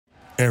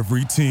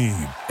Every team,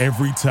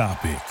 every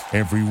topic,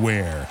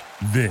 everywhere.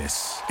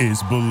 This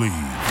is Believe.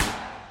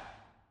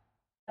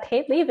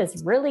 Paid leave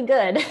is really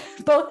good,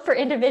 both for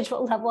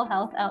individual level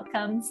health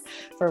outcomes,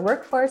 for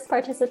workforce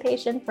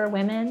participation for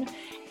women,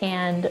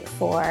 and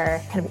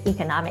for kind of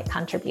economic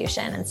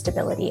contribution and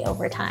stability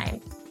over time.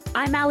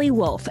 I'm Allie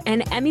Wolf,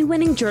 an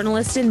Emmy-winning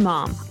journalist and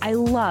mom. I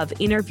love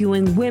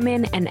interviewing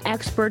women and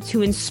experts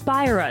who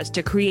inspire us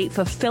to create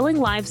fulfilling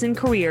lives and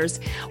careers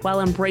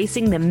while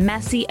embracing the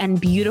messy and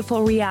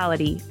beautiful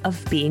reality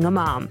of being a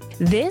mom.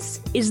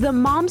 This is the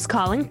Moms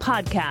Calling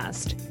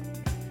podcast.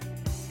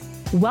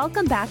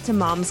 Welcome back to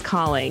Moms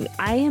Calling.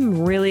 I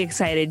am really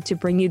excited to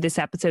bring you this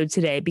episode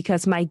today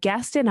because my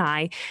guest and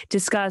I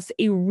discuss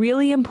a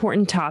really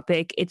important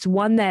topic. It's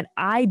one that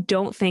I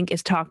don't think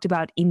is talked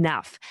about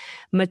enough: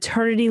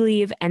 maternity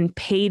leave and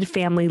paid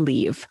family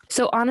leave.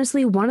 So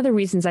honestly, one of the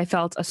reasons I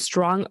felt a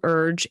strong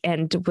urge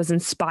and was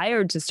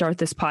inspired to start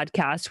this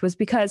podcast was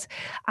because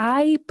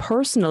I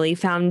personally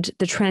found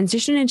the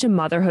transition into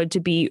motherhood to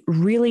be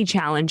really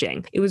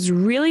challenging. It was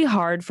really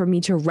hard for me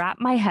to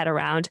wrap my head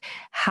around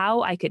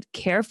how I could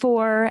care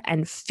for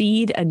and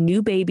feed a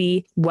new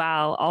baby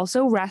while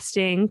also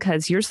resting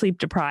because you're sleep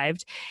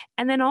deprived,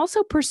 and then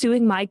also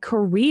pursuing my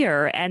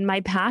career and my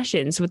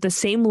passions with the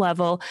same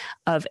level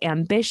of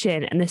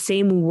ambition and the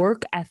same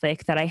work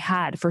ethic that I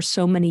had for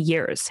so many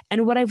years.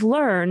 And what I've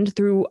learned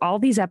through all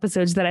these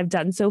episodes that I've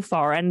done so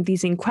far and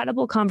these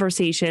incredible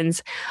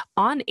conversations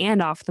on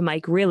and off the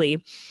mic,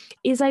 really,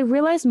 is I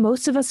realize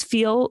most of us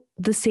feel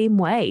the same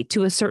way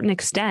to a certain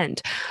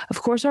extent.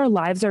 Of course, our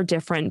lives are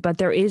different, but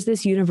there is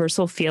this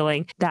universal feeling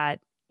that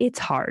it's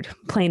hard,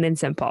 plain and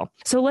simple.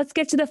 So let's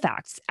get to the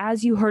facts.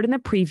 As you heard in the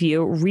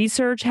preview,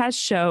 research has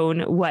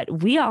shown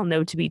what we all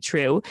know to be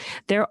true.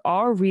 There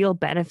are real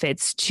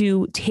benefits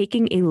to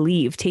taking a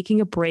leave,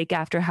 taking a break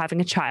after having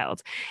a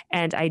child,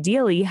 and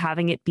ideally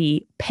having it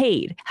be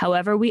paid.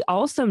 However, we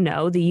also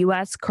know the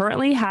U.S.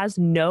 currently has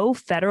no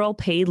federal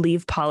paid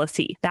leave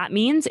policy. That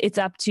means it's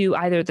up to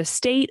either the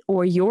state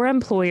or your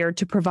employer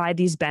to provide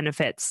these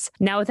benefits.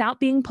 Now, without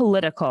being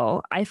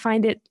political, I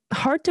find it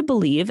hard to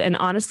believe and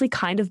honestly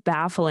kind of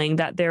baffling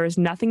that there is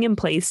nothing in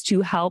place to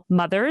help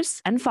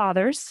mothers and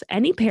fathers,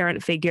 any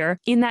parent figure,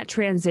 in that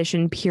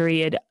transition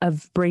period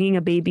of bringing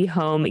a baby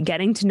home,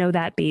 getting to know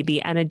that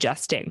baby, and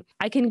adjusting.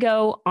 I can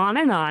go on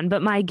and on,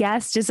 but my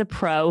guest is a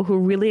pro who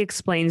really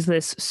explains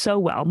this so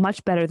well,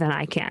 much better than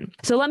I can.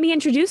 So let me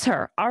introduce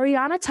her.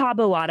 Arianna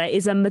Tabawada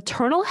is a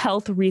maternal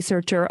health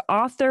researcher,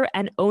 author,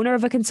 and owner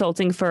of a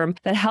consulting firm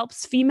that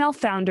helps female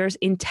founders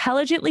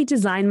intelligently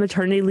design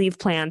maternity leave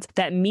plans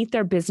that meet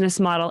their business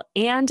model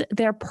and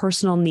their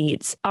personal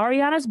needs.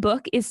 Arianna's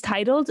book is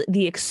titled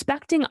The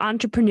Expecting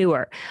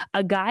Entrepreneur,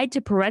 a guide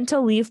to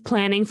parental leave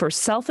planning for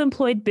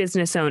self-employed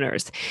business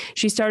owners.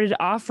 She started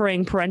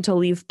offering parental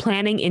leave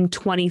planning in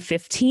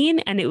 2015,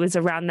 and it was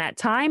around that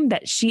time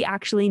that she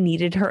actually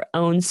needed her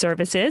own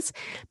services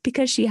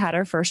because she had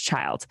her first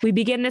child. We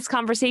begin this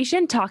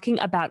conversation talking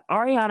about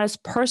Arianna's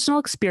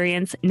personal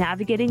experience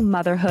navigating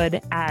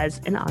motherhood as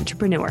an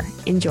entrepreneur.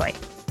 Enjoy.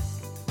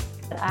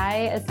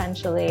 I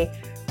essentially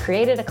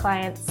created a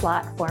client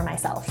slot for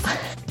myself.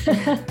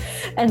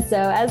 And so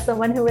as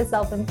someone who was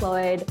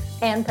self-employed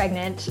and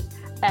pregnant,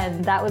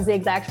 and that was the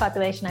exact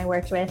population I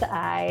worked with,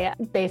 I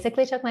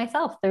basically took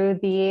myself through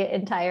the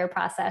entire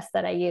process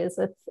that I use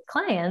with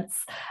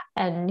clients.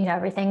 And,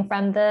 everything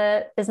from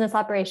the business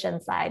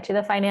operations side to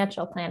the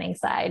financial planning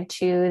side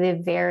to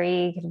the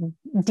very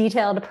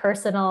detailed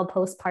personal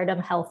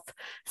postpartum health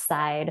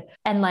side.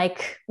 And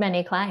like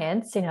many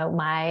clients,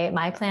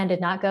 my plan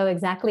did not go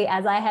exactly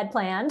as I had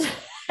planned.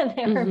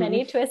 There were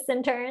many twists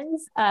and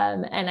turns.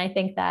 And I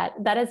think that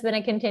has been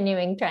a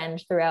continuing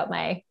trend throughout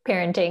my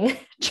parenting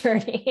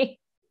journey.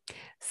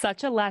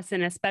 Such a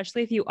lesson,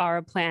 especially if you are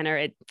a planner.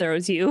 It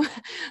throws you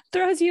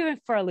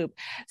for a loop.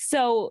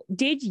 So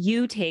did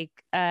you take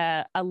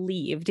a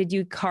leave? Did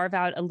you carve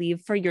out a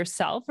leave for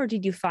yourself, or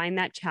did you find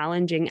that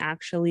challenging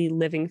actually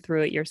living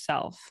through it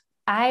yourself?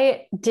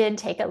 I did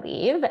take a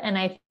leave. And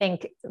I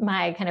think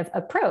my kind of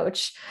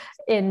approach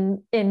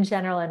in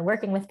general in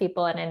working with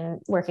people and in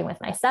working with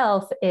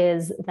myself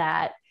is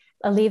that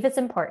a leave is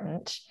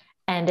important.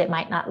 And it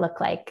might not look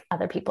like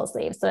other people's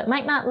leaves. So it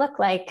might not look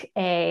like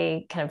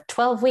a kind of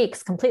 12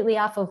 weeks completely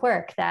off of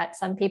work that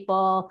some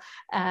people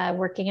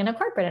working in a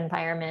corporate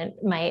environment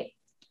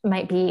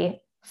might be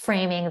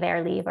framing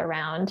their leave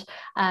around.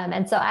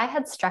 And so I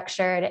had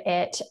structured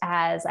it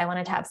as I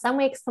wanted to have some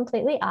weeks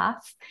completely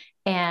off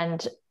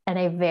and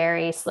a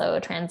very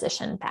slow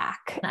transition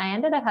back. And I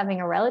ended up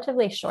having a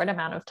relatively short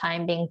amount of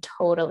time being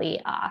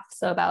totally off.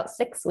 So about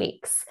 6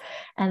 weeks.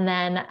 And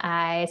then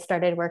I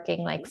started working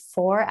like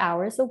 4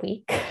 hours a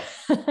week.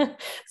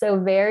 So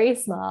very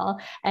small.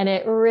 And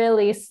it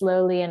really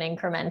slowly and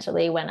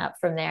incrementally went up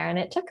from there. And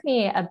it took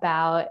me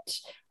about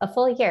a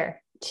full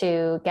year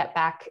to get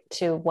back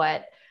to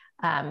what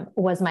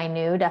was my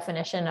new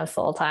definition of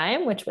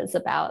full-time, which was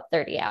about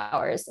 30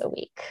 hours a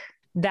week.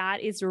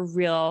 That is a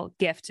real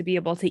gift to be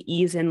able to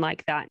ease in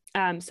like that.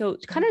 So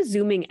kind of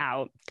zooming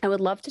out, I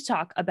would love to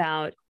talk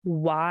about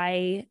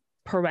why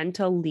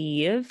parental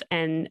leave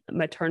and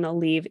maternal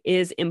leave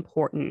is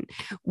important.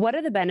 What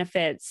are the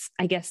benefits?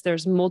 I guess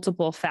there's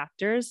multiple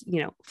factors,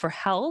 for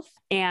health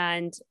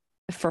and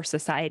for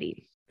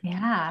society.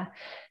 Yeah.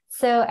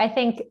 So I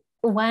think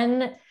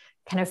one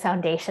kind of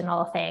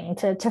foundational thing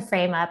to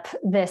frame up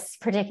this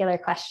particular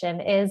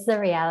question is the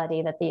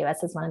reality that the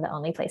US is one of the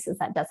only places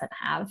that doesn't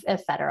have a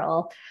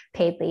federal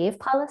paid leave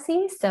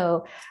policy.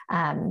 So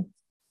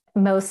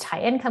most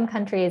high income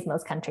countries,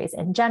 most countries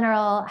in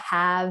general,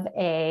 have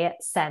a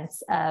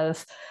sense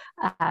of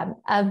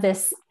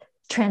this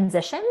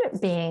transition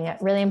being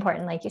really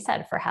important, like you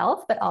said, for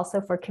health, but also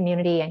for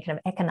community and kind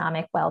of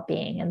economic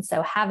well-being. And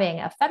so having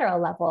a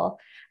federal level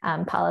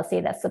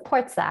policy that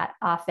supports that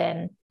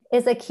often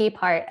is a key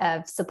part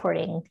of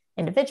supporting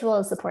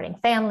individuals, supporting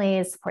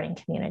families, supporting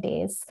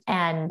communities.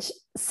 And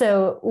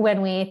so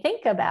when we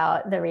think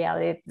about the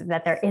reality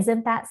that there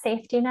isn't that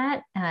safety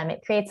net,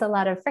 it creates a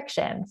lot of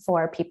friction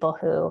for people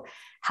who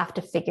have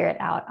to figure it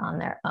out on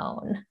their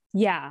own.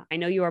 Yeah, I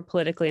know you are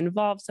politically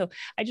involved. So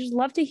I just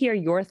love to hear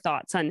your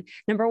thoughts on,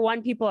 number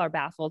one, people are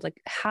baffled.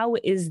 Like, how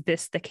is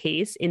this the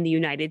case in the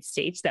United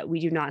States that we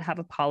do not have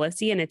a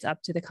policy and it's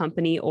up to the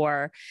company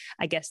or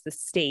I guess the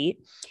state,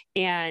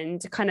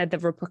 and kind of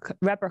the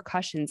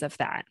repercussions of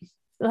that?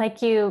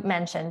 Like you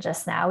mentioned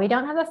just now, we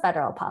don't have a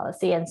federal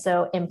policy. And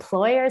so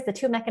employers, the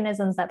two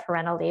mechanisms that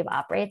parental leave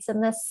operates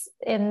in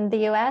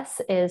the US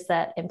is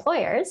that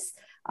employers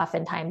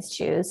oftentimes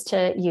choose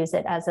to use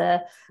it as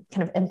a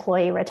kind of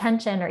employee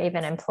retention or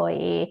even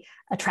employee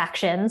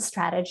attraction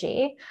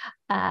strategy.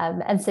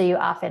 And so you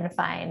often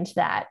find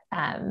that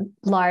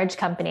large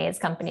companies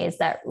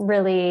that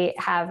really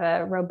have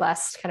a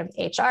robust kind of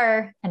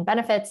HR and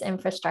benefits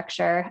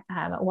infrastructure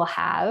will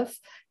have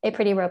a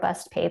pretty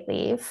robust paid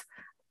leave.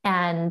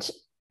 And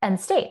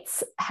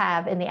states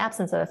have, in the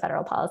absence of a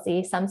federal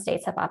policy, some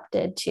states have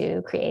opted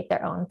to create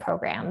their own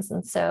programs.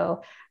 And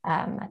so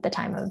at the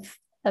time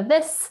of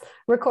this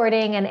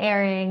recording and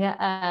airing,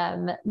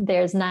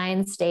 there's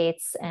 9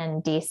 states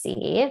and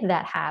DC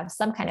that have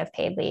some kind of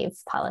paid leave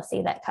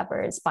policy that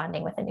covers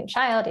bonding with a new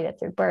child, either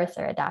through birth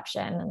or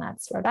adoption. And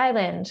that's Rhode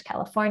Island,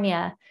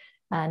 California,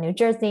 New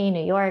Jersey,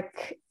 New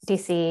York,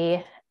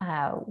 DC,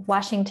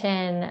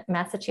 Washington,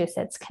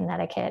 Massachusetts,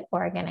 Connecticut,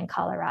 Oregon, and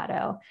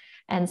Colorado.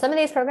 And some of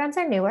these programs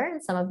are newer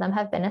and some of them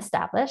have been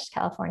established.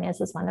 California's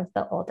is one of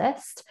the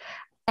oldest.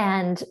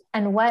 And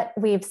what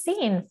we've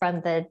seen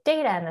from the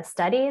data and the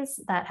studies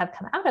that have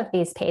come out of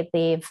these paid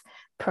leave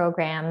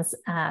programs,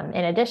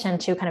 in addition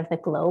to kind of the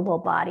global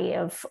body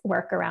of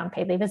work around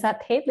paid leave, is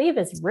that paid leave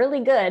is really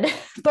good,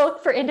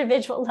 both for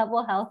individual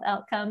level health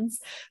outcomes,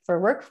 for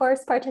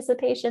workforce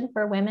participation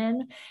for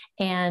women,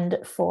 and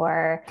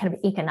for kind of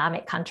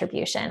economic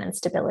contribution and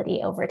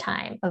stability over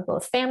time of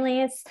both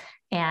families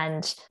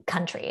and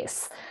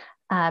countries.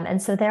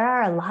 And so there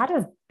are a lot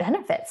of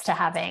benefits to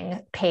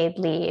having paid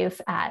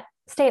leave at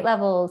state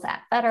levels,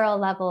 at federal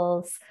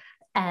levels.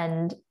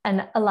 And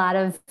a lot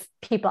of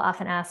people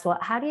often ask, well,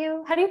 how do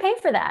you pay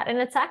for that? And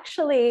it's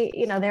actually,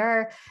 there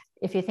are,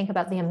 if you think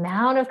about the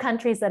amount of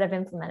countries that have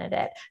implemented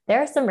it,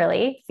 there are some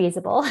really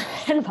feasible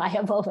and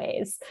viable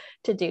ways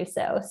to do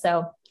so.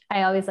 So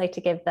I always like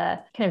to give the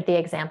kind of the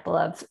example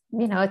of,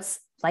 it's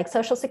like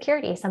Social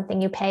Security,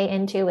 something you pay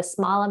into a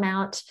small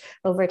amount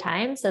over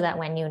time so that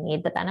when you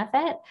need the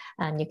benefit,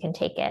 you can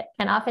take it.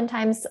 And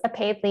oftentimes a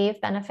paid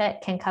leave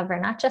benefit can cover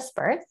not just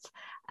birth,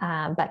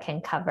 but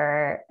can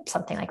cover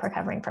something like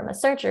recovering from a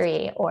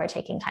surgery or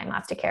taking time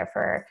off to care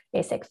for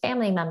a sick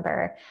family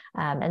member.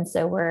 And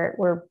so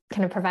we're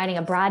kind of providing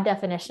a broad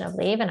definition of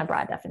leave and a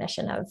broad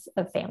definition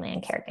of family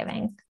and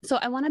caregiving. So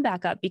I want to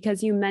back up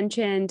because you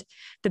mentioned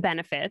the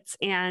benefits.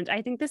 And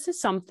I think this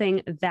is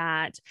something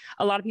that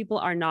a lot of people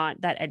are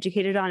not that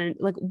educated on. And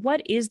like,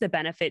 what is the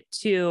benefit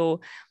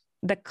to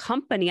the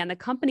company, on the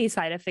company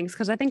side of things?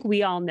 Because I think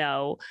we all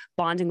know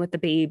bonding with the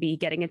baby,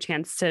 getting a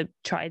chance to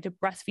try to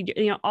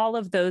breastfeed, all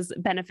of those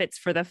benefits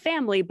for the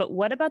family. But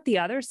what about the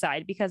other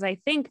side? Because I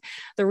think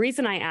the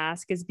reason I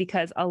ask is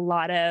because a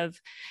lot of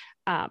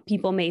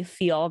people may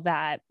feel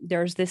that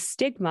there's this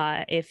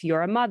stigma if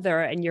you're a mother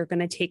and you're going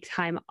to take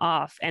time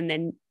off and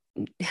then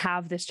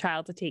have this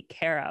child to take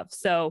care of.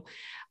 So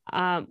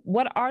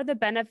what are the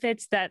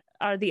benefits that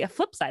are the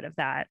flip side of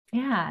that?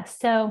 Yeah.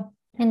 So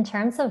in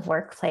terms of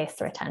workplace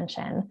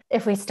retention,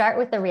 if we start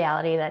with the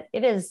reality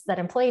that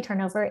employee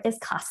turnover is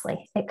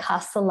costly, it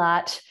costs a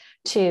lot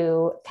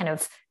to kind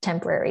of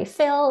temporary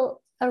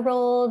fill a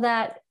role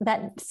that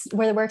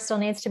where the work still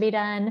needs to be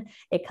done.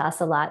 It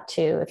costs a lot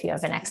to, if you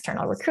have an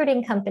external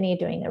recruiting company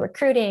doing the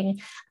recruiting,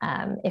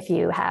 if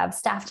you have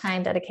staff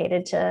time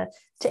dedicated to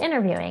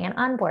interviewing and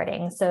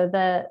onboarding. So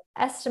the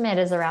estimate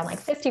is around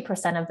like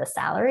 50% of the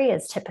salary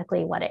is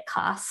typically what it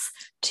costs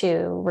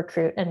to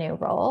recruit a new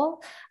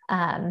role.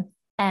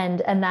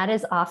 And that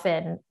is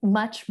often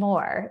much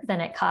more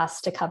than it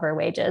costs to cover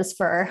wages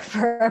for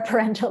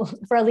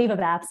a leave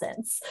of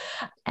absence.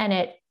 And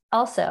it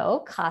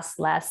also costs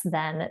less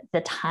than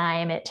the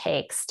time it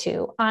takes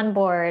to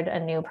onboard a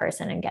new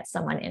person and get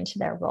someone into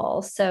their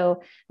role.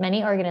 So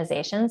many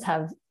organizations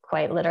have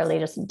quite literally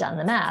just done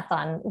the math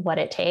on what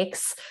it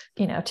takes,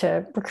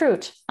 to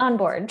recruit,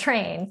 onboard,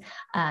 train,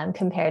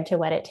 compared to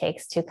what it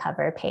takes to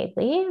cover paid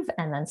leave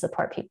and then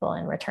support people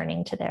in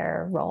returning to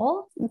their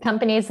role.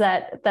 Companies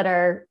that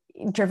are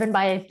driven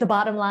by the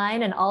bottom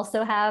line and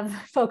also have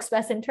folks'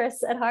 best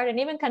interests at heart, and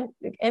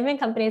even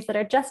companies that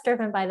are just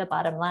driven by the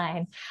bottom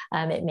line,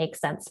 it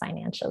makes sense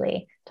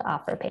financially to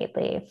offer paid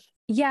leave.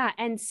 Yeah.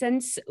 And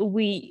since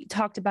we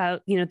talked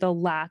about, the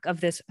lack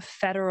of this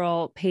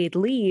federal paid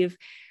leave,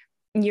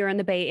 you're in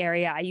the Bay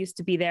Area. I used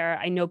to be there.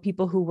 I know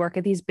people who work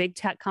at these big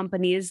tech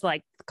companies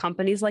like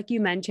you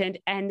mentioned,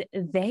 and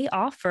they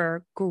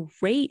offer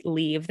great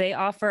leave.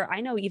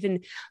 I know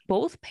even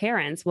both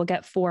parents will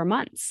get 4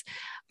 months.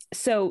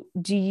 So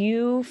do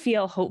you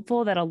feel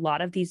hopeful that a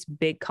lot of these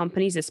big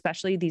companies,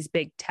 especially these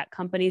big tech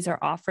companies, are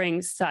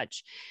offering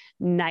such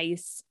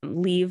nice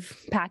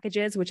leave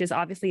packages, which is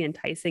obviously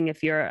enticing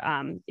if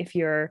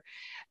you're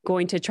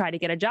going to try to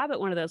get a job at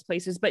one of those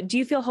places? But do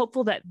you feel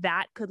hopeful that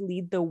that could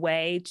lead the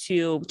way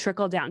to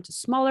trickle down to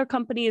smaller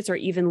companies or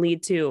even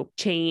lead to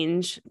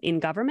change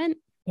in government?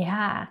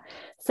 Yeah.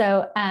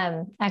 So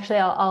actually,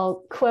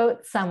 I'll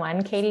quote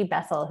someone, Katie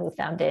Bessel, who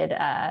founded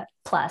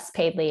Plus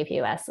Paid Leave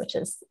US, which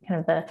is kind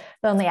of the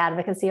only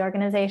advocacy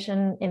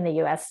organization in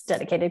the US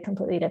dedicated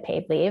completely to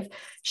paid leave.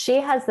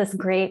 She has this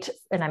great,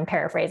 and I'm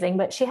paraphrasing,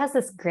 but she has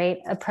this great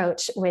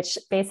approach, which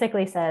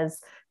basically says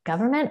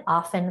government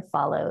often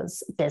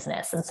follows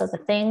business. And so the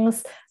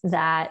things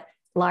that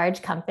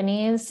large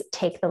companies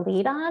take the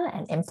lead on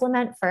and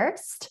implement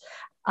first,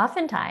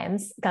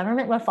 oftentimes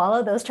government will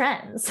follow those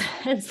trends.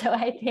 And so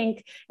I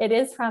think it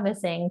is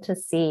promising to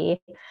see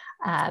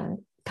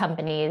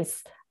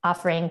companies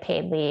offering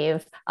paid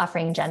leave,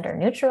 offering gender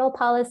neutral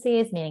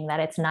policies, meaning that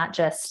it's not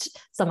just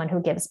someone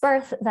who gives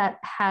birth that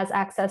has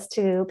access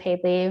to paid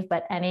leave,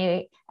 but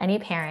any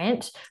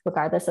parent,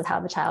 regardless of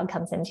how the child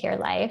comes into your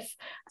life,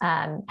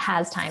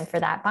 has time for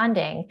that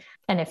bonding.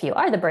 And if you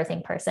are the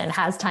birthing person,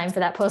 has time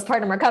for that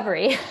postpartum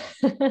recovery.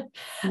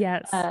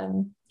 Yes.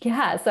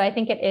 Yeah, so I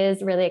think it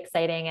is really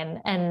exciting.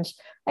 And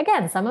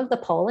again, some of the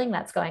polling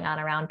that's going on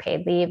around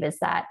paid leave is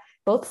that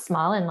both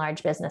small and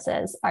large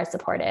businesses are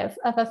supportive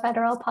of a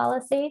federal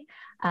policy,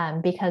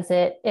 because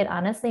it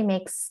honestly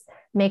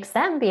makes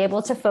them be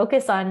able to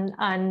focus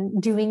on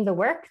doing the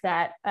work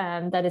that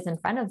is in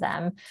front of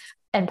them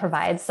and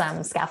provide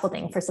some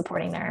scaffolding for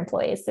supporting their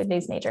employees through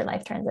these major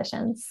life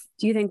transitions.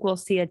 Do you think we'll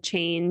see a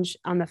change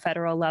on the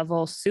federal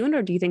level soon,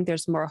 or do you think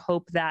there's more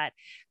hope that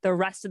the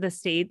rest of the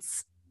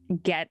states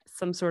get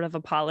some sort of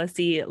a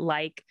policy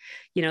like,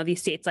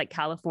 these states like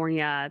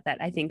California that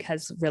I think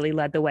has really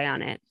led the way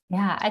on it?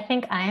 Yeah, I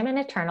think I am an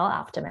eternal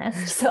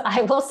optimist. So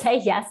I will say,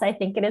 yes, I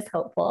think it is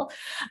hopeful,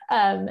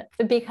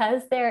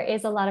 because there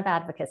is a lot of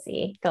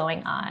advocacy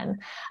going on.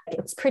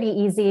 It's pretty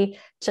easy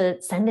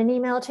to send an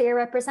email to your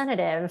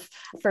representative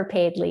for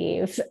paid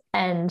leave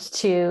and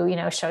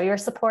to, show your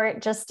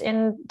support just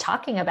in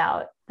talking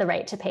about the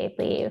right to paid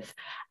leave.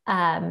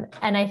 And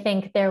I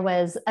think there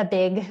was a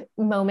big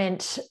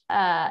moment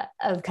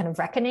of kind of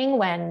reckoning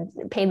when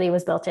paid leave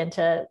was built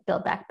into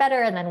Build Back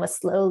Better and then was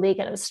slowly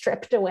kind of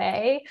stripped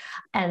away.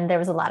 And there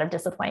was a lot of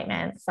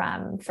disappointment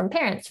from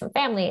parents, from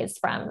families,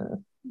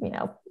 from,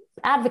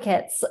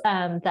 advocates,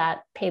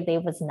 that paid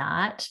leave was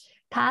not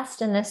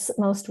passed in this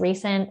most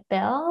recent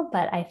bill.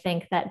 But I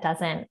think that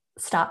doesn't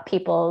stop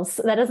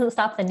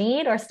the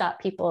need or stop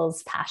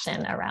people's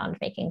passion around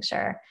making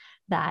sure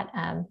that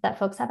that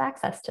folks have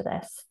access to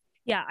this.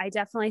 Yeah, I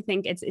definitely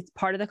think it's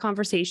part of the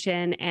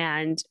conversation,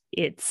 and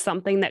it's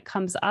something that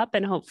comes up,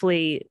 and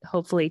hopefully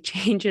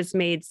change is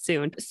made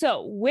soon.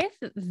 So with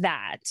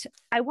that,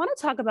 I want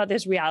to talk about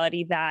this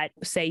reality that,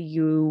 say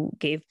you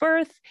gave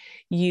birth,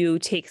 you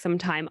take some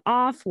time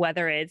off,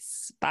 whether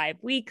it's 5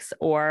 weeks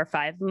or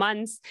 5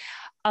 months.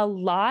 A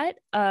lot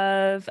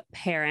of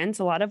parents,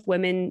 a lot of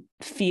women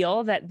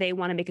feel that they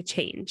want to make a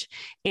change.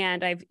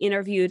 And I've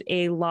interviewed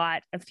a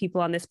lot of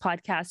people on this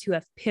podcast who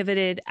have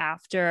pivoted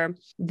after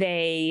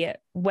they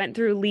went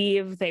through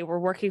leave, they were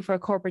working for a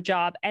corporate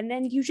job, and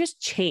then you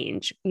just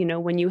change,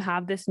 when you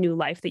have this new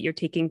life that you're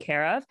taking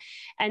care of.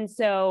 And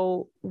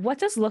so what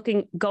does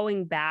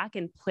going back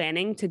and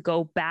planning to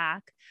go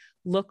back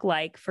look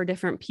like for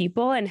different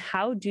people, and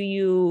how do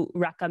you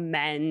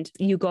recommend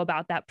you go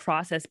about that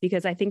process?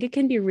 Because I think it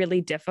can be really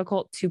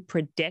difficult to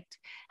predict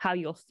how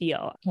you'll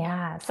feel.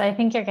 Yeah. So I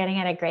think you're getting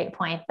at a great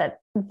point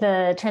that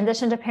the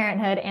transition to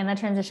parenthood and the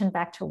transition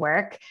back to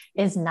work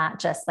is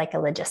not just like a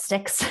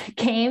logistics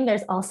game.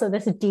 There's also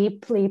this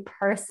deeply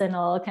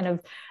personal kind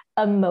of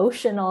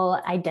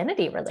emotional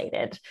identity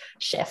related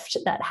shift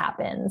that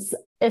happens,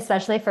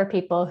 especially for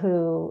people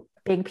who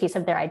big piece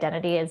of their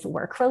identity is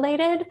work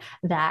related.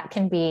 That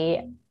can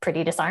be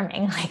pretty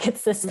disarming. Like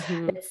it's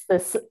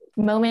this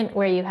moment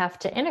where you have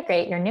to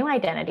integrate your new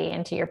identity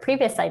into your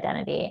previous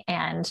identity.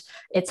 And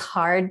it's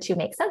hard to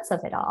make sense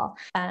of it all.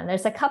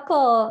 There's a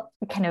couple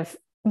kind of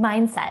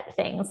mindset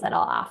things that I'll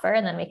offer.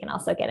 And then we can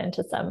also get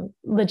into some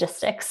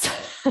logistics.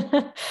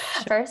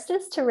 First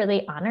is to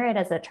really honor it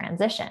as a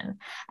transition,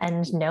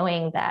 and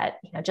knowing that,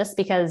 just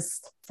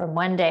because from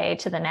one day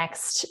to the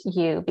next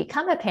you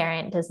become a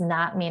parent does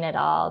not mean at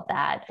all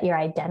that your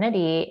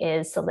identity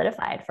is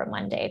solidified from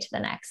one day to the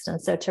next. And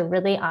so to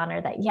really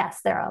honor that, yes,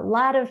 there are a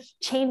lot of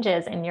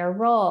changes in your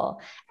role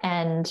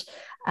and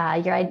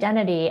your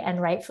identity,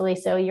 and rightfully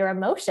so, your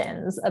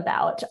emotions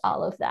about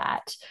all of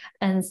that.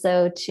 And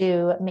so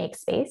to make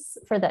space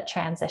for that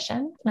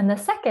transition. And the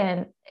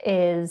second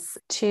is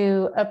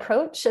to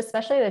approach,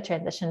 especially the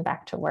transition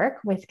back to work,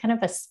 with kind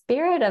of a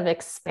spirit of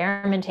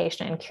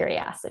experimentation and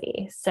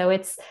curiosity. So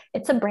it's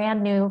a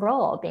brand new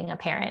role, being a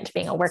parent,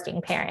 being a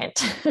working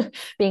parent,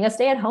 being a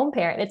stay-at-home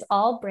parent. It's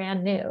all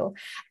brand new.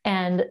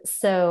 And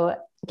so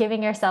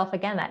giving yourself,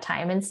 again, that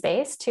time and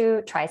space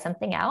to try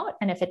something out.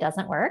 And if it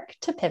doesn't work,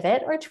 to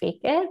pivot or tweak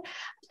it.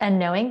 And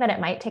knowing that it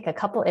might take a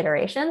couple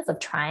iterations of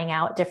trying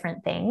out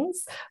different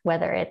things,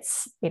 whether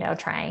it's,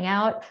 trying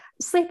out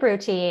sleep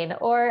routine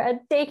or a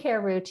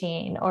daycare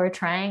routine, or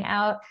trying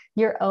out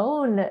your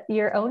own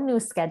new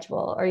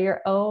schedule, or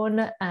your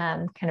own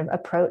kind of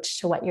approach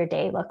to what your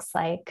day looks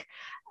like.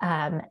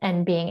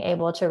 And being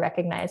able to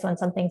recognize when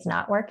something's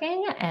not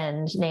working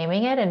and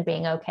naming it, and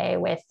being okay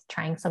with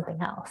trying something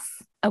else.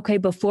 Okay,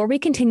 before we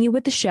continue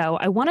with the show,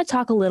 I want to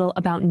talk a little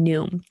about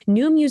Noom.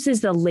 Noom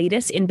uses the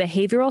latest in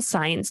behavioral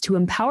science to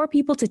empower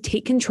people to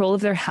take control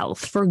of their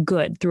health for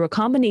good through a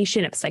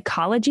combination of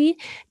psychology,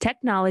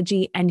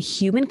 technology, and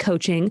human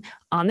coaching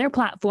on their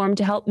platform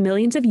to help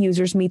millions of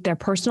users meet their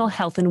personal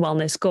health and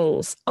wellness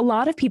goals. A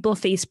lot of people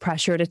face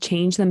pressure to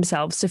change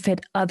themselves to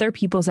fit other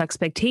people's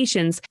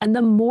expectations, and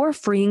the more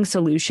freeing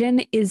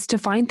solution is to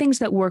find things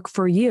that work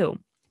for you.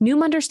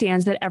 Noom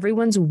understands that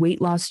everyone's weight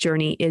loss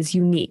journey is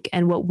unique,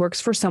 and what works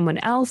for someone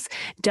else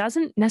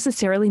doesn't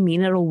necessarily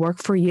mean it'll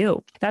work for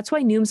you. That's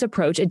why Noom's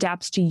approach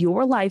adapts to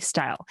your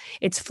lifestyle.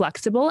 It's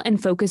flexible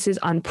and focuses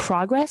on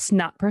progress,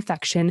 not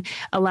perfection,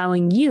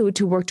 allowing you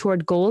to work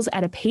toward goals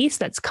at a pace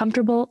that's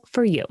comfortable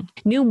for you.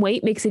 Noom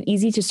Weight makes it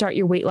easy to start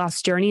your weight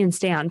loss journey and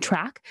stay on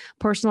track.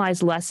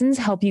 Personalized lessons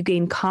help you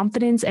gain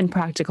confidence and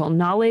practical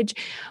knowledge.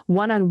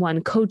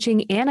 One-on-one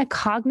coaching and a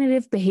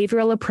cognitive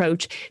behavioral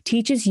approach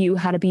teaches you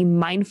how to be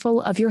mindful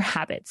of your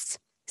habits.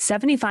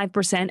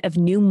 75% of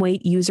Noom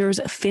Weight users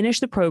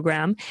finished the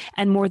program,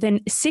 and more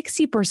than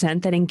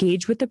 60% that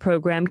engaged with the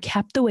program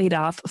kept the weight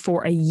off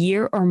for a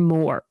year or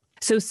more.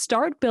 So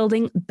start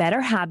building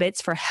better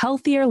habits for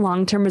healthier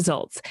long-term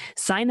results.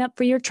 Sign up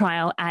for your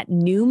trial at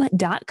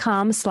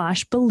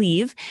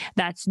Noom.com/believe.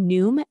 That's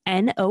Noom,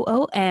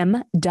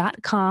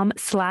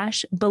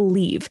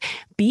 NOOM.com/believe.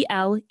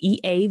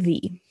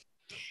 BLEAV.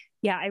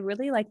 Yeah, I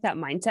really like that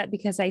mindset,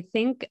 because I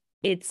think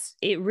it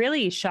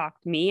really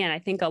shocked me. And I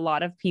think a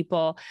lot of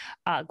people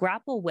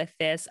grapple with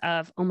this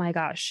of, oh my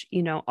gosh,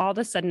 all of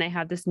a sudden I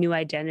have this new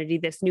identity,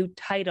 this new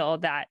title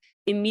that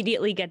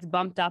immediately gets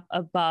bumped up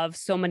above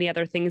so many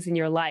other things in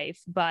your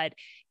life, but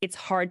it's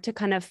hard to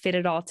kind of fit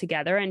it all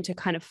together and to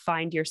kind of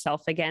find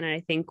yourself again. And I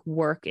think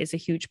work is a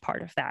huge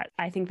part of that.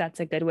 I think that's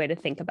a good way to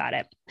think about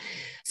it.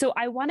 So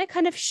I want to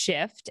kind of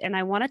shift, and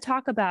I want to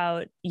talk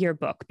about your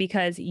book,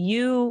 because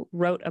you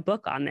wrote a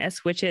book on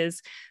this, which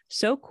is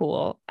so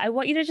cool. I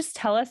want you to just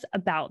tell us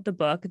about the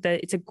book.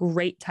 It's a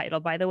great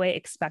title, by the way,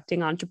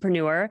 Expecting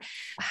Entrepreneur.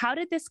 How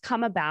did this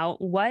come about?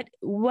 What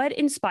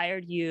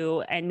inspired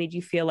you and made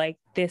you feel like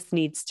this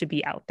needs to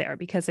be out there?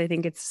 Because I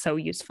think it's so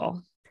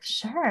useful.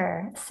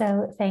 Sure.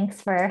 So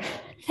thanks for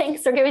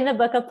giving the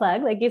book a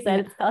plug. Like you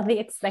said, it's called The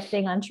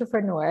Expecting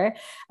Entrepreneur,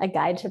 a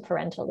guide to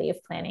parental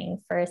leave planning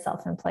for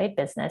self-employed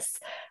business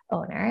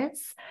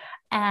owners.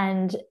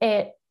 And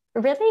it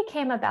really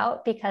came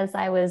about because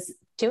I was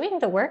doing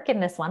the work in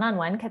this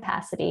one-on-one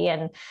capacity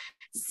and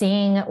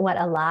seeing what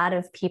a lot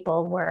of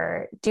people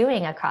were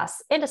doing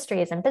across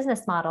industries and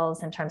business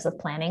models in terms of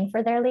planning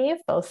for their leave,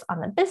 both on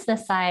the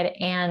business side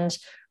and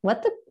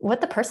what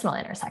the personal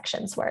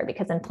intersections were.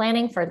 Because in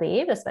planning for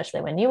leave, especially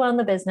when you own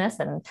the business,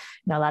 and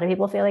a lot of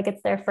people feel like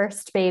it's their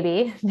first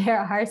baby, there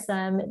are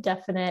some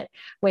definite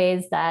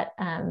ways that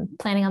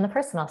planning on the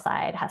personal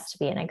side has to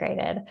be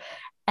integrated.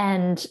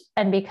 And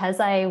because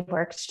I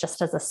worked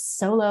just as a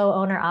solo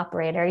owner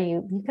operator,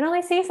 you can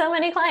only see so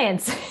many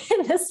clients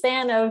in the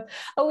span of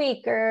a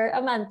week or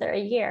a month or a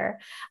year.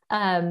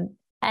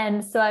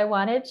 And so I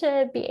wanted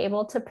to be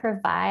able to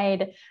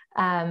provide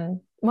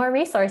more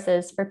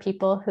resources for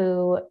people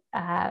who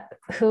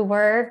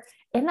were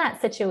in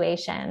that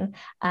situation,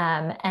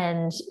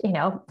 and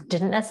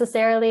didn't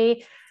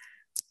necessarily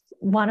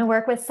want to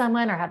work with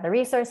someone or have the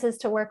resources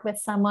to work with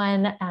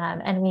someone.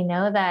 And we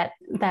know that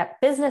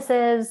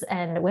businesses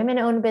and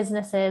women-owned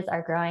businesses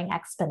are growing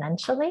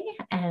exponentially.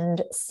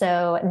 And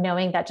so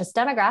knowing that just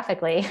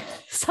demographically,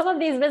 some of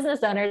these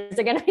business owners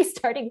are going to be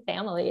starting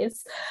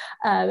families.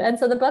 And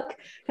so the book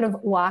kind of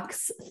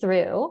walks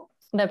through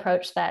the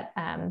approach that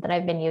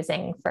I've been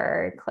using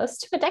for close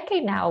to a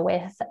decade now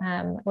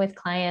with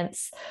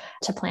clients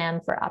to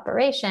plan for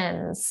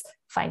operations,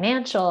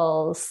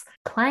 financials,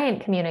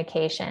 client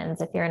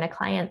communications, if you're in a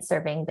client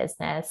serving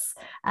business,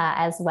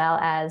 as well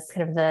as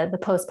kind of the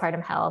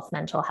postpartum health,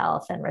 mental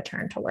health, and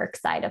return to work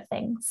side of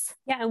things.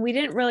 Yeah. And we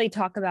didn't really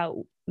talk about,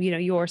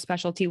 your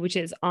specialty, which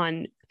is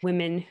on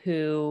women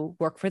who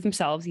work for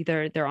themselves,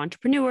 either they're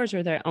entrepreneurs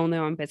or they own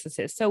their own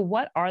businesses. So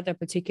what are the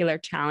particular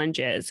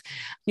challenges?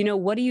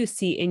 What do you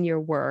see in your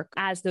work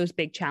as those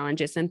big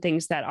challenges and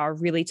things that are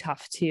really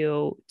tough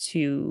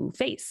to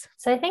face?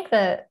 So I think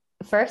the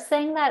first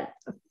thing that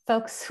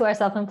folks who are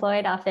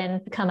self-employed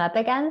often come up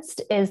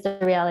against is the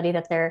reality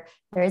that there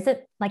isn't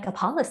like a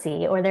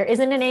policy, or there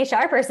isn't an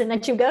HR person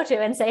that you go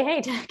to and say,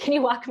 hey, can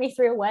you walk me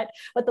through what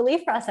the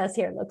leave process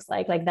here looks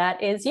like? Like,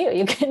 that is you.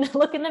 You can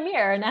look in the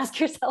mirror and ask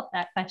yourself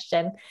that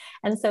question.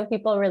 And so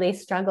people really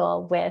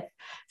struggle with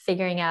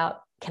figuring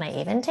out, can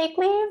I even take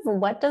leave?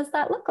 What does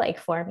that look like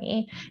for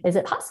me? Is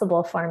it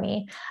possible for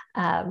me?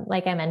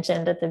 Like I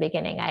mentioned at the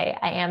beginning, I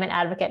am an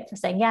advocate for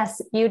saying,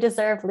 yes, you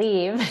deserve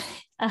leave.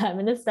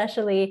 And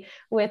especially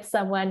with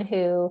someone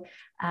who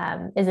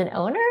is an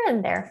owner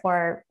and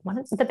therefore one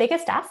of the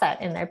biggest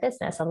asset in their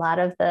business. A lot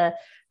of the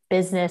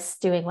business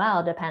doing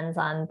well depends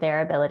on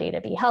their ability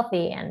to be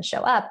healthy and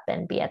show up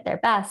and be at their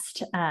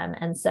best.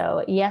 And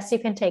so, yes, you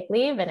can take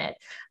leave, and it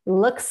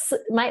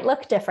might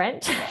look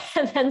different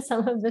than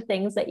some of the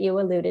things that you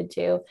alluded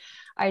to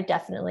are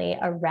definitely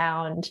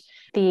around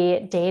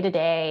the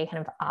day-to-day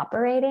kind of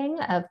operating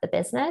of the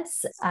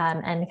business,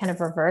 and kind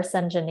of reverse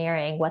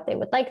engineering what they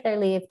would like their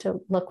leave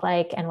to look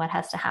like and what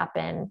has to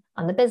happen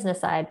on the business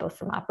side, both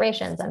from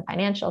operations and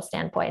financial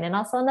standpoint, and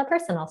also on the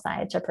personal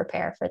side to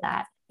prepare for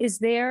that. Is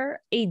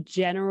there a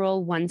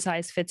general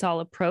one-size-fits-all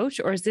approach,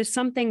 or is this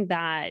something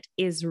that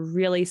is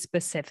really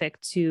specific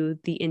to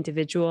the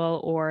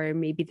individual or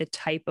maybe the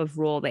type of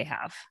role they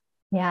have?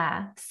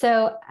 Yeah.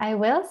 So I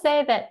will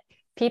say that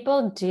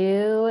people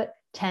do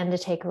tend to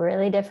take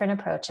really different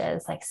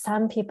approaches. Like,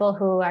 some people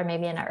who are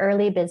maybe in an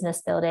early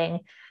business building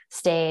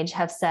stage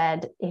have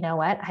said, you know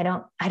what, I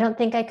don't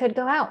think I could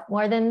go out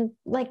more than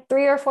like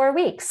 3 or 4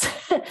 weeks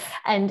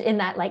and in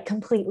that like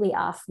completely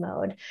off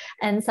mode.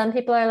 And some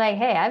people are like,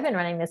 hey, I've been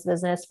running this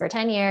business for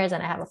 10 years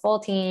and I have a full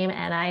team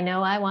and I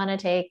know I want to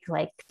take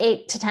like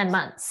 8 to 10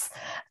 months.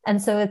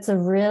 And so it's a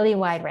really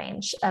wide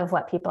range of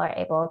what people are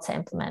able to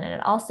implement.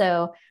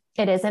 And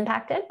it is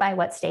impacted by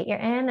what state you're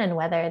in and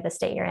whether the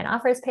state you're in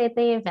offers paid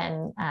leave,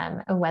 and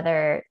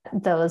whether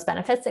those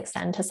benefits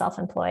extend to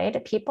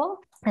self-employed people.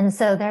 And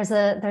so there's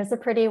a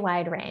pretty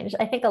wide range.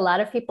 I think a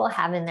lot of people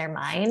have in their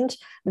mind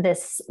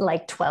this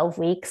like 12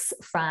 weeks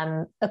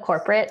from a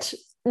corporate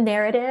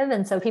narrative.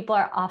 And so people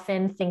are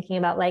often thinking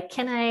about like,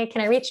 can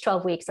I reach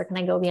 12 weeks or can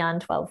I go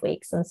beyond 12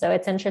 weeks? And so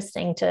it's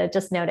interesting to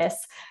just notice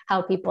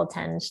how people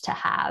tend to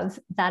have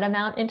that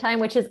amount in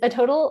time, which is a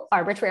total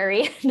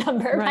arbitrary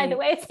number, right, by the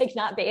way. It's like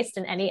not based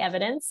in any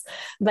evidence,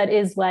 but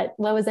is what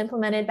was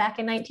implemented back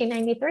in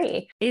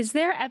 1993. Is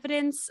there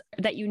evidence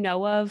that you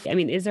know of? I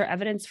mean, is there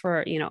evidence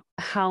for,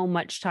 how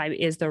much time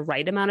is the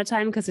right amount of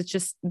time? Because it's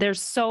just,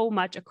 there's so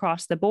much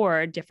across the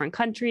board, different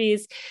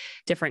countries,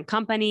 different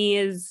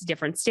companies,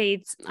 different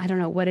states. I don't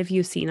know. What have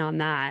you seen on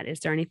that? Is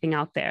there anything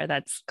out there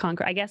that's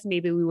concrete? I guess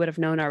maybe we would have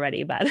known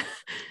already, but.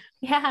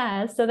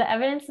 Yeah. So the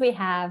evidence we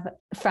have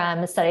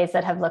from studies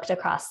that have looked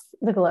across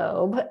the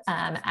globe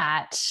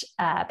at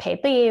paid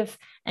leave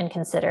and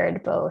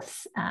considered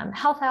both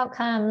health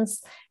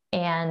outcomes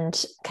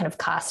and kind of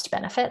cost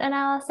benefit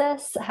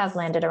analysis have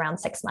landed around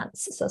 6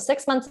 months. So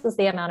 6 months is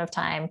the amount of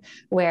time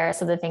where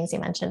some of the things you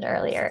mentioned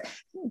earlier,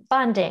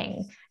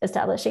 bonding,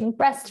 establishing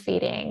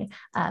breastfeeding,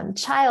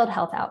 child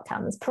health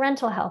outcomes,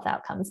 parental health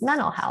outcomes,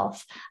 mental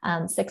health.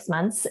 6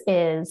 months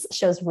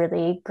shows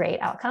really great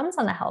outcomes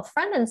on the health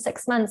front. And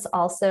 6 months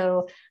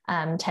also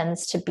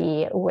tends to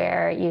be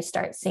where you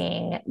start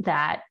seeing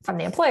that from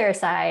the employer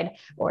side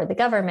or the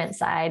government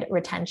side,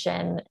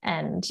 retention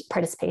and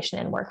participation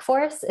in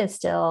workforce is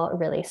still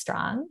really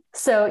strong.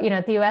 So,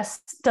 the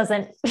US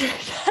doesn't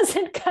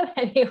come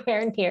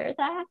anywhere near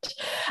that.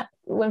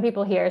 When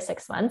people hear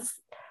 6 months,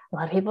 a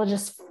lot of people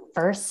just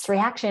first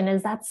reaction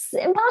is that's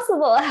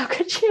impossible. How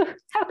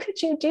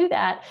could you do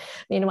that?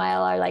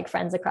 Meanwhile, our like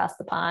friends across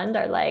the pond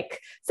are like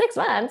 6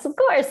 months, of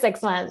course,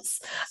 6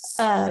 months.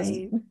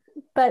 And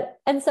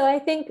so I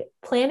think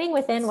planning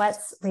within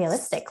what's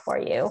realistic for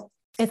you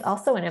is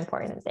also an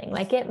important thing.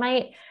 Like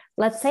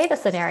let's say the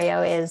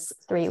scenario is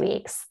 3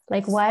 weeks.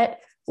 Like what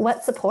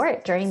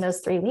support during those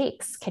 3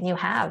 weeks can you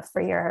have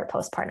for your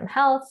postpartum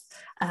health?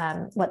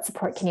 What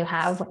support can you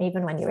have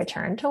even when you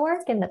return to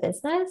work in the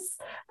business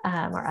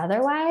or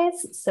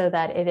otherwise, so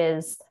that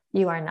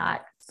you are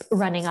not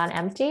running on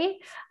empty?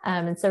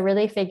 And so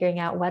really figuring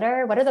out what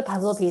are the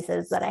puzzle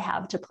pieces that I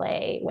have to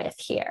play with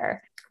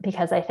here,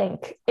 because I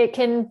think it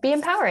can be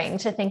empowering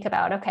to think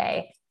about,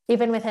 okay,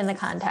 even within the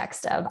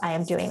context of I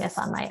am doing this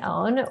on my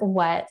own,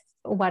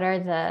 what are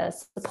the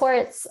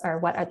supports or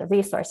what are the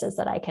resources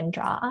that I can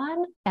draw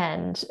on?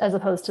 And as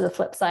opposed to the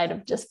flip side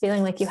of just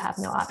feeling like you have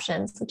no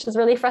options, which is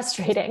really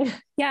frustrating.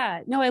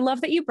 Yeah, no, I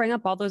love that you bring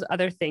up all those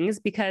other things,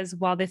 because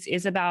while this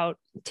is about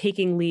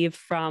taking leave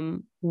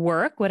from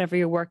work, whatever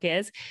your work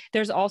is,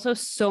 there's also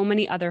so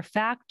many other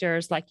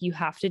factors. Like you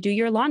have to do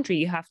your laundry,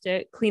 you have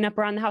to clean up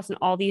around the house, and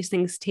all these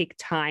things take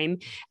time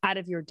out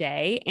of your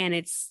day. And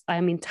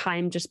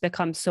time just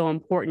becomes so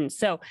important.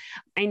 So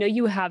I know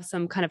you have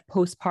some kind of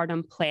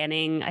postpartum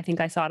planning. I think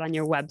I saw it on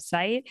your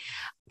website.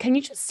 Can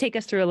you just take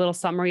us through a little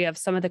summary of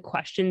some of the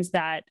questions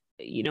that,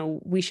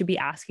 we should be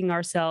asking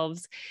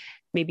ourselves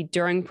maybe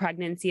during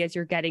pregnancy as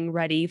you're getting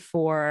ready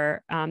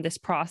for this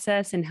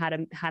process, and how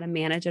to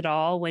manage it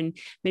all when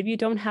maybe you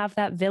don't have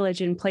that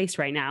village in place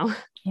right now?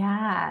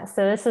 Yeah.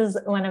 So this is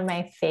one of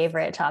my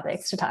favorite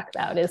topics to talk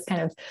about, is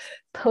kind of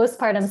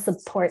postpartum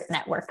support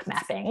network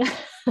mapping.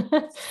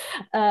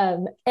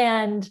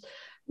 And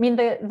I mean,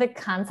 the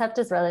concept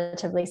is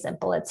relatively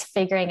simple. It's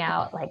figuring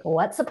out like,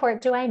 what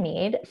support do I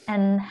need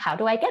and how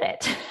do I get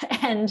it?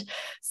 And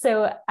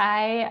so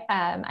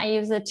I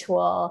use a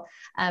tool,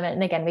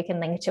 and again, we can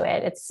link to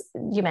it.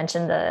 You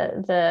mentioned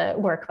the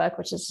workbook,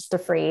 which is just a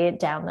free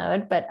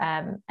download, but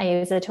I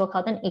use a tool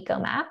called an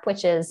EcoMap,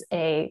 which is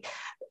a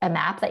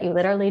map that you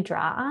literally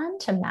draw on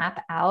to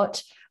map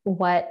out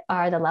what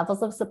are the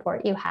levels of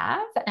support you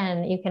have.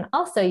 And you can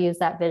also use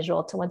that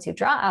visual to, once you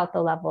draw out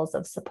the levels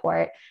of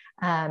support,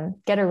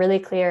 get a really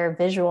clear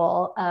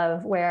visual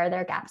of where are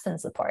there gaps in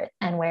support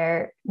and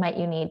where might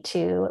you need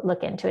to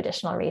look into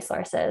additional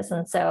resources.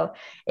 And so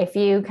if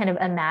you kind of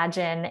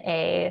imagine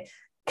a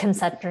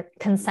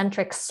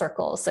concentric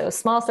circles, so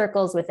small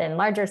circles within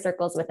larger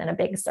circles within a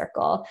big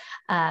circle,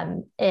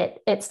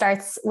 it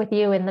starts with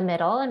you in the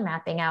middle and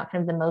mapping out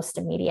kind of the most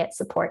immediate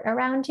support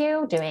around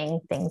you, doing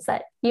things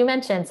that you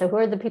mentioned. So who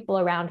are the people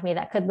around me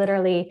that could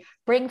literally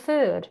bring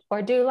food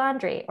or do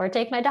laundry or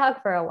take my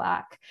dog for a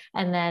walk?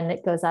 And then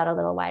it goes out a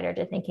little wider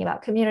to thinking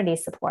about community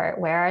support.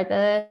 Where are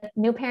the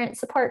new parent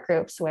support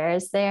groups? Where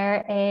is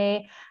there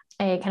a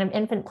kind of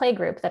infant play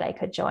group that I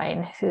could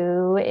join?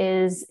 Who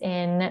is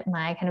in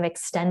my kind of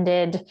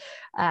extended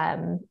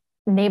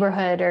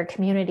neighborhood or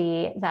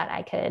community that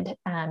I could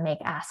make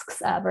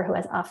asks of, or who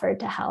has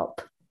offered to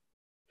help?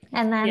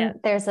 And then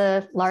there's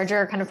a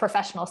larger kind of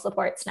professional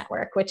supports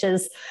network, which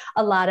is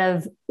a lot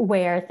of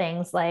where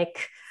things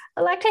like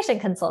a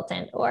lactation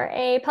consultant or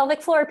a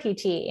pelvic floor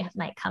PT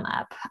might come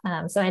up.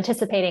 So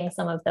anticipating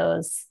some of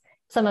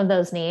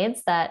those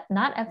needs that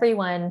not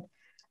everyone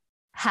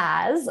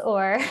has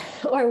or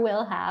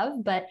will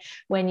have, but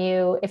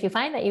if you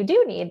find that you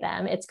do need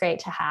them, it's great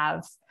to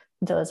have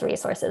those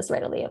resources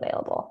readily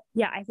available.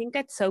 Yeah, I think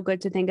it's so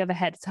good to think of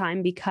ahead of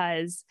time,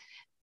 because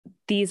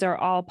these are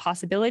all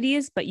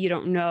possibilities, but you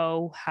don't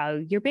know how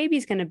your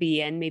baby's going to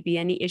be and maybe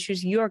any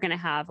issues you're going to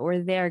have or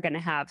they're going to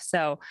have.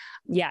 So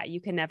yeah, you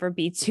can never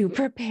be too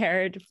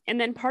prepared. And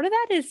then part of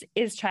that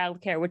is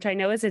childcare, which I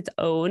know is its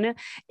own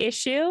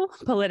issue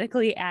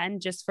politically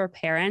and just for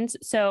parents.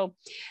 So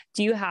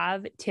do you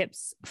have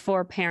tips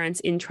for parents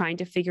in trying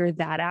to figure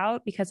that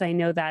out? Because I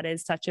know that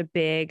is such a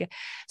big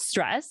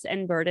stress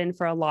and burden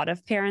for a lot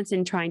of parents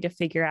in trying to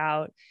figure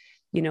out,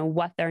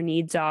 what their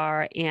needs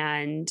are.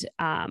 And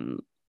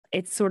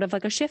it's sort of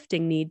like a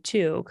shifting need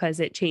too, because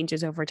it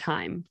changes over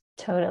time.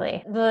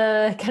 Totally.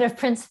 The kind of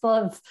principle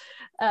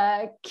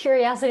of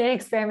curiosity and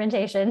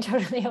experimentation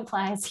totally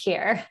applies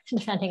here,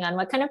 depending on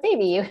what kind of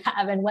baby you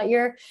have and what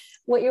your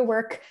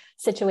work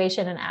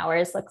situation and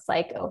hours looks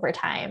like over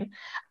time.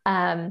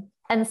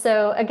 And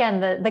so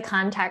again, the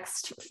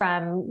context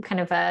from kind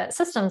of a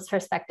systems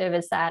perspective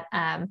is that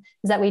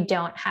we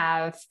don't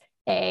have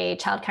a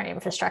childcare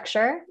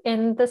infrastructure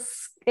in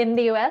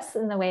the US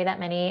in the way that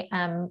many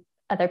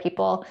other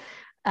people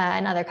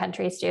in other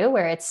countries do,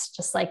 where it's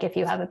just like, if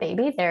you have a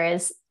baby, there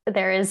is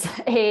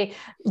a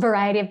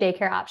variety of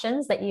daycare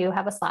options that you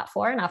have a slot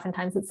for, and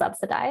oftentimes it's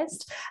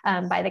subsidized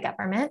by the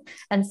government.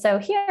 And so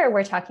here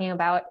we're talking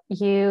about,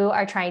 you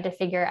are trying to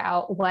figure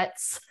out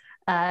what's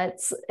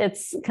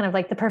it's kind of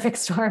like the perfect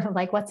storm of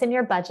like, what's in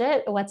your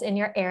budget, what's in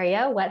your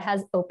area, what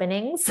has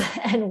openings,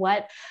 and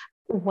what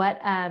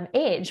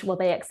age will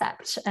they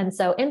accept? And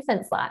so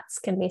infant slots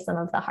can be some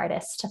of the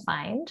hardest to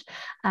find.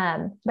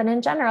 But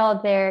in general,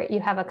 there you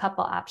have a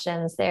couple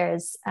options.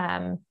 There's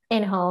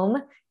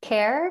in-home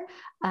care.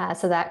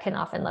 So that can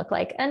often look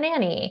like a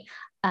nanny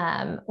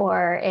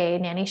or a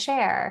nanny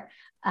share.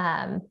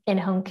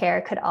 In-home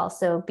care could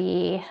also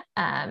be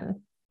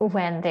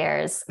when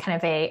there's kind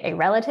of a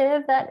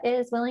relative that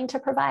is willing to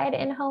provide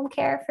in-home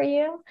care for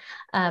you.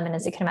 And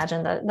as you can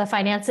imagine, the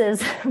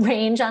finances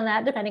range on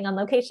that depending on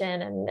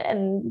location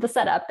and the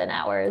setup and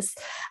hours.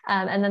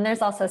 And then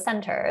there's also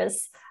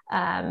centers.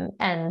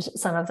 And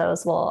some of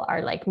those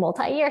are like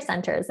multi-year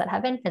centers that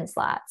have infant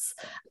slots.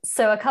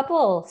 So a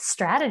couple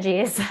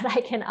strategies that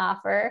I can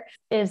offer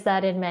is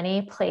that in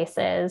many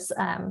places,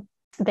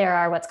 there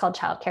are what's called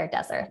childcare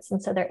deserts.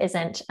 And so there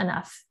isn't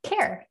enough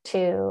care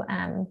to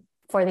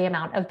for the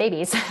amount of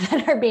babies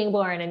that are being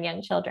born and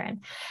young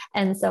children.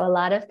 And so a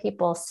lot of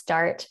people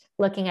start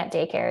looking at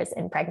daycares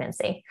in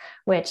pregnancy,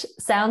 which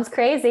sounds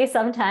crazy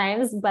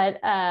sometimes, but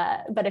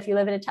if you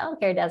live in a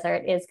childcare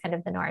desert, is kind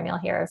of the norm. You'll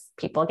hear of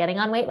people getting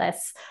on wait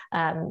lists,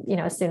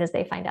 as soon as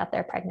they find out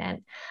they're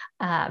pregnant.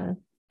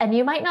 And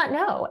you might not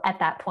know at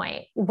that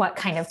point what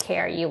kind of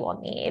care you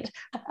will need.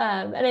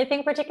 And I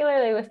think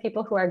particularly with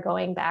people who are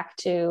going back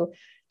to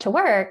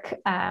work,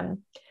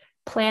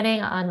 planning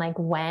on like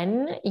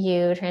when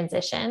you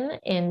transition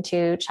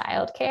into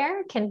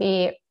childcare can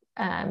be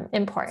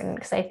important,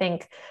 because I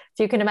think if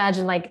you can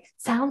imagine, like,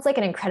 sounds like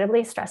an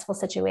incredibly stressful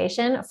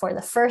situation for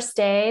the first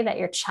day that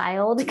your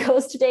child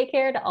goes to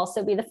daycare to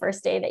also be the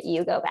first day that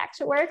you go back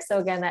to work. So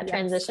again, that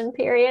transition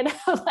period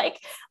of like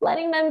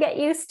letting them get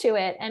used to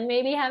it and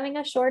maybe having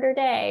a shorter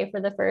day for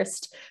the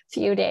first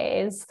few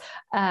days.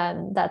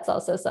 That's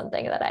also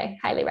something that I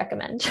highly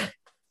recommend.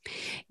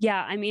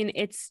 Yeah. I mean,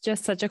 it's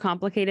just such a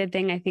complicated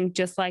thing. I think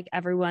just like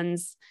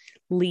everyone's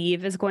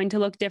leave is going to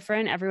look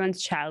different,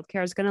 everyone's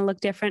childcare is going to look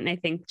different. And I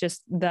think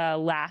just the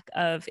lack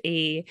of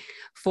a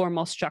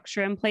formal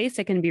structure in place,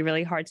 it can be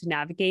really hard to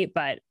navigate.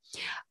 But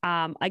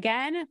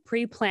again,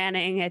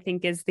 pre-planning, I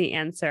think, is the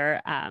answer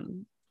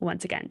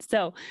once again.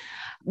 So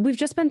we've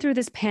just been through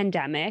this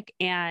pandemic,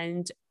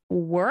 and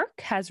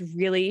work has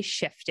really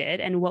shifted,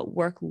 and what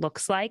work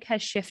looks like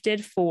has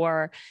shifted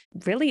for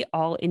really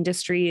all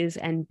industries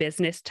and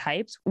business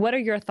types. What are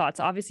your thoughts?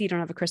 Obviously, you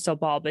don't have a crystal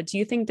ball, but do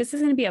you think this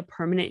is going to be a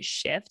permanent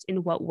shift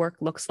in what work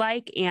looks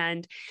like,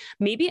 and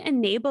maybe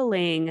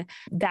enabling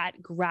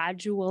that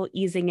gradual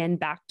easing in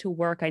back to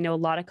work? I know a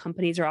lot of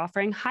companies are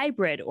offering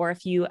hybrid, or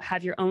if you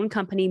have your own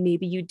company,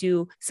 maybe you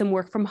do some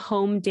work from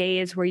home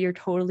days where you're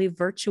totally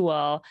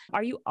virtual.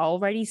 Are you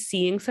already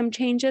seeing some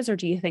changes, or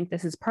do you think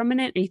this is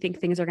permanent, or do you think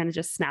things are going to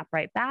just snap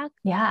right back?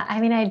 Yeah, I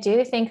mean, I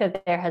do think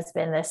that there has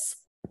been this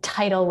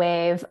tidal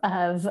wave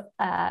of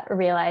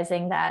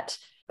realizing that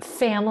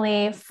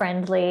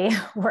family-friendly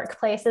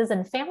workplaces,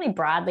 and family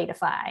broadly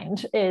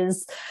defined,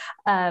 is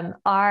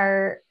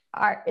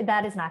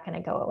that is not going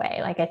to go away.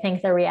 Like, I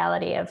think the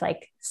reality of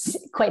like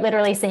quite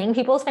literally seeing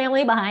people's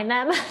family behind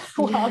them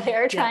while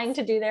they're trying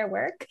to do their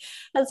work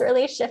has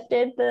really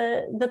shifted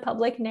the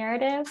public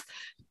narrative.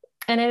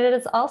 And it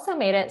has also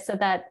made it so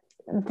that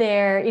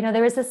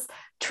there was this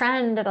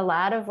trend at a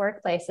lot of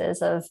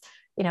workplaces of,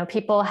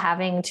 people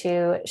having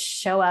to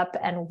show up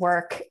and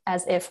work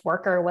as if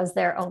worker was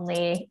their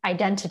only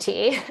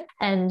identity.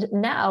 And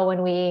now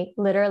when we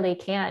literally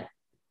can't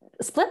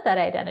split that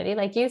identity,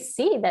 like, you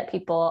see that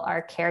people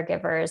are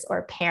caregivers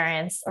or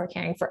parents or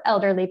caring for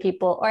elderly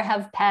people or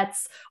have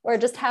pets or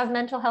just have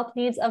mental health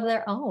needs of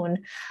their own.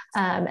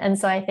 And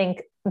so I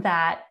think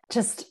that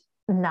just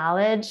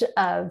knowledge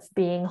of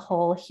being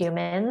whole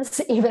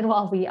humans, even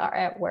while we are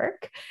at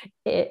work,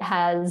 it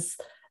has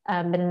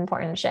been an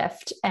important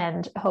shift,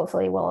 and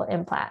hopefully will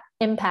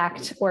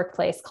impact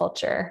workplace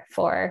culture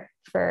for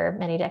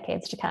many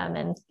decades to come.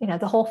 And,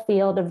 the whole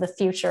field of the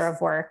future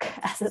of work,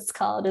 as it's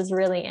called, is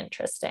really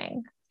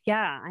interesting.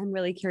 Yeah, I'm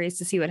really curious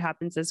to see what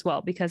happens as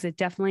well, because it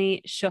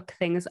definitely shook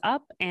things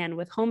up. And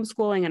with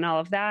homeschooling and all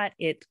of that,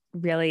 it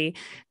really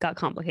got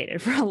complicated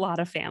for a lot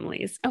of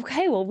families.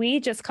 Okay, well, we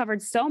just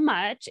covered so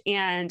much,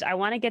 and I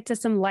want to get to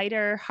some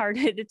lighter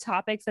hearted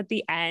topics at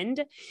the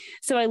end.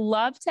 So I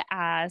love to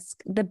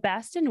ask the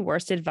best and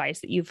worst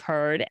advice that you've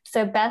heard.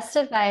 So best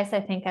advice,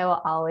 I think I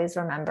will always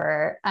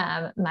remember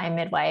my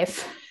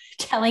midwife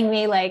telling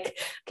me, like,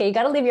 okay, you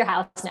got to leave your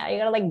house now. You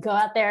got to like go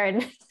out there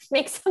and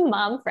make some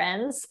mom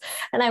friends.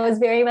 And I was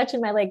very much in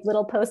my like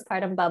little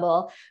postpartum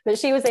bubble, but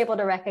she was able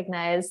to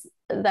recognize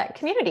that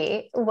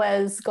community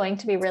was going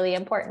to be really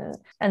important.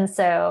 And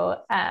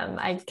so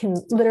I can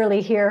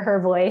literally hear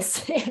her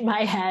voice in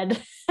my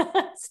head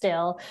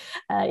still,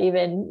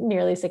 even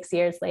nearly 6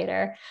 years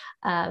later.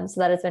 So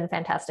that has been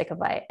fantastic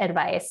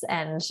advice.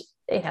 And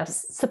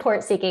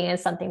support seeking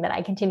is something that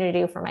I continue to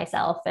do for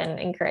myself and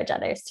encourage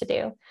others to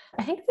do.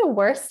 I think the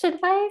worst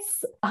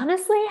advice,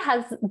 honestly,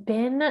 has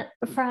been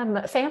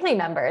from family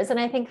members. And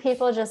I think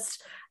people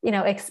just,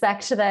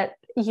 expect that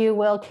you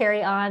will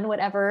carry on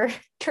whatever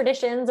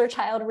traditions or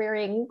child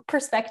rearing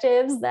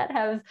perspectives that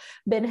have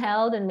been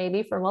held, and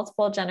maybe for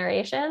multiple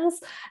generations.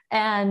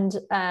 And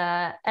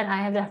I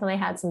have definitely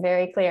had some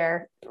very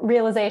clear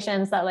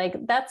realizations that, like,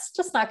 that's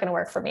just not going to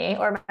work for me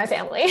or my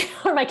family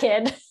or my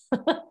kid.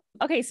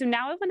 Okay, so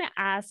now I want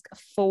to ask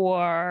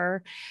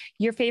for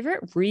your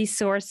favorite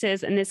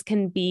resources, and this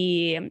can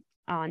be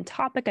on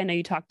topic. I know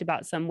you talked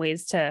about some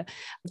ways to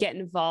get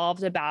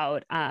involved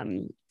about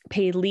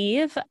paid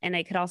leave, and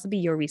it could also be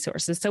your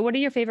resources. So what are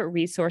your favorite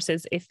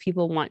resources if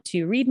people want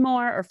to read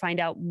more or find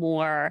out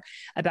more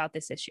about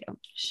this issue?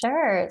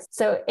 Sure.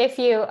 So if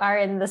you are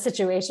in the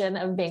situation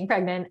of being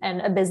pregnant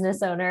and a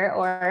business owner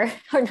or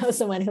know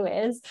someone who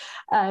is,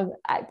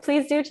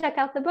 please do check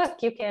out the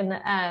book. You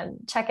can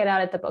check it out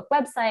at the book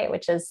website,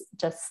 which is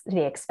just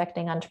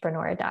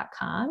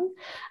theexpectingentrepreneur.com.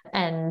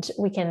 And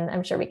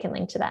I'm sure we can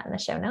link to that in the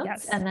show notes.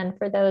 Yes. And then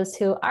for those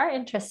who are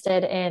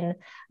interested in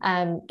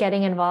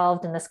getting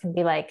involved, and this can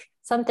be like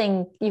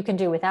something you can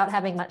do without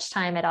having much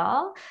time at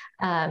all.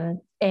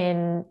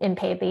 In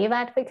paid leave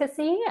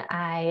advocacy,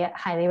 I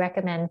highly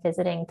recommend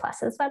visiting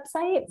Plus's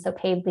website, so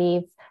Paid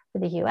Leave for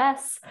the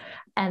US,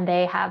 and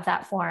they have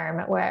that form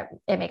where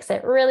it makes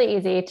it really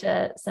easy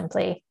to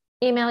simply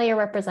email your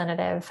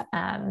representative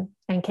and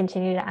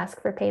continue to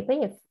ask for paid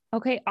leave.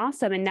 Okay,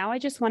 awesome. And now I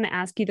just want to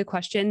ask you the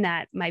question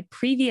that my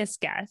previous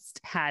guest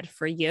had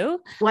for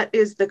you. What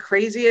is the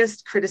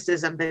craziest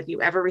criticism that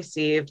you ever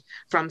received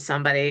from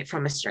somebody,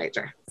 from a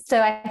stranger? So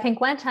I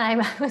think one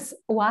time I was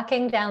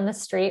walking down the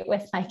street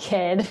with my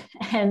kid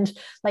and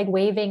like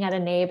waving at a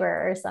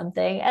neighbor or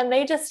something, and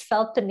they just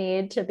felt the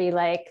need to be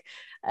like,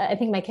 I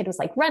think my kid was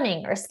like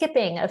running or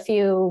skipping a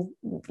few,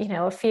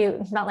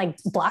 not like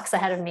blocks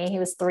ahead of me. He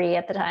was 3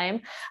 at the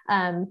time.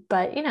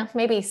 But,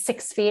 maybe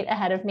 6 feet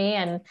ahead of me.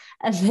 And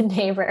the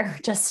neighbor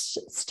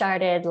just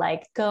started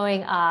like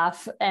going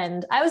off,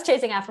 and I was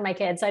chasing after my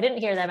kid. So I didn't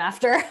hear them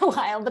after a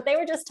while, but they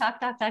were just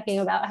talking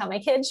about how my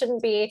kid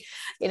shouldn't be,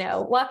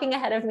 walking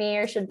ahead of me,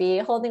 or should be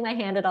holding my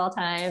hand at all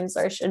times,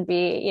 or should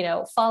be,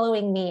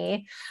 following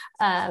me.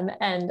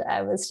 And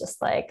I was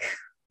just like,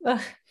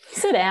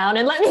 sit down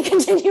and let me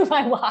continue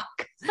my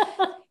walk.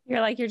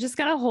 You're just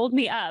going to hold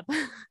me up.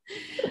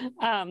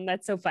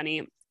 That's so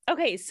funny.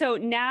 Okay. So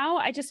now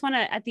I just want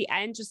to, at the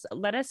end, just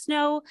let us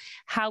know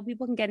how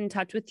people can get in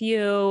touch with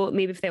you,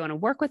 maybe if they want to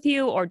work with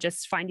you or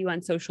just find you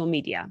on social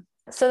media.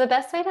 So the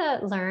best way to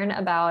learn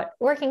about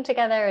working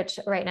together, which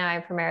right now I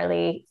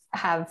primarily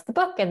have the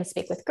book and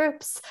speak with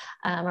groups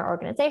or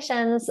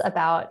organizations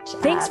about.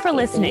 Thanks for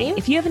listening.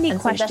 If you have any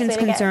questions,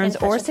 concerns,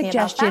 or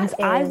suggestions,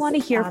 I want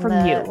to hear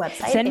from you.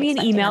 Send me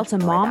an email to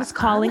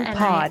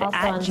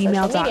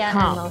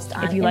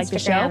momscallingpod@gmail.com. If you like the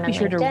show, be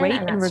sure to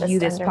rate and review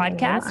this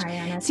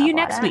podcast. See you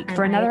next week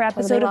for another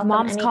episode of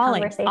Moms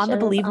Calling on the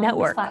Believe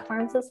Network.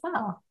 Platforms as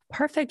well.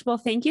 Perfect. Well,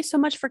 thank you so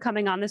much for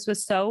coming on. This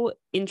was so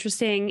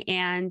interesting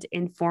and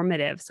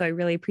informative. So I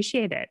really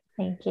appreciate it.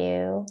 Thank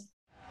you.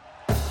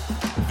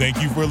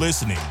 Thank you for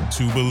listening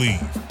to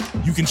Believe.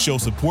 You can show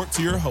support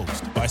to your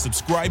host by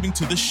subscribing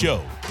to the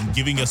show and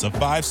giving us a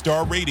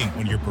 5-star rating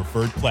on your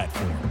preferred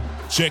platform.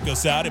 Check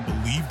us out at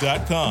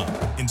Believe.com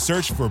and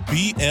search for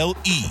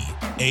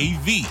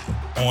BLEAV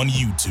on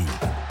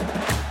YouTube.